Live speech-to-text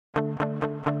Hi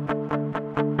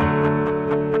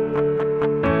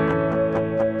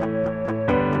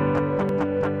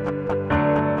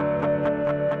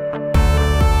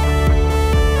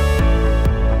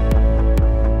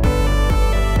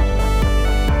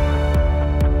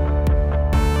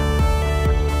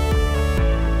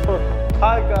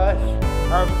guys,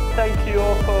 thank you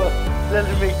all for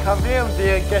letting me come here and be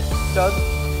a guest judge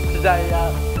today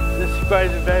at this great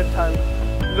event. I'm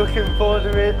looking forward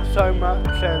to it so much,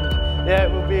 and yeah,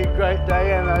 it will be a great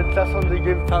day, and I just want to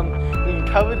give some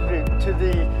encouragement to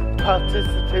the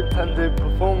participants and the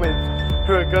performers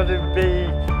who are going to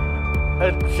be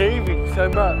achieving so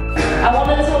much. I want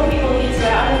to tell people here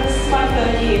today, I know this is my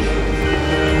third year,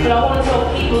 but I want to tell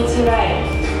people today,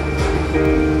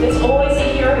 there's always a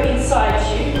hero inside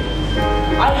you.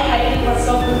 I hated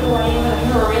myself for who I am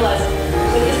and who I realised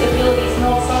that disability is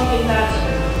not something that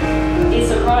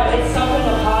is a right, it's something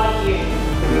a part of you.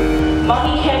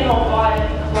 Money cannot buy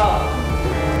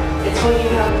love. It's what you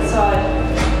have inside.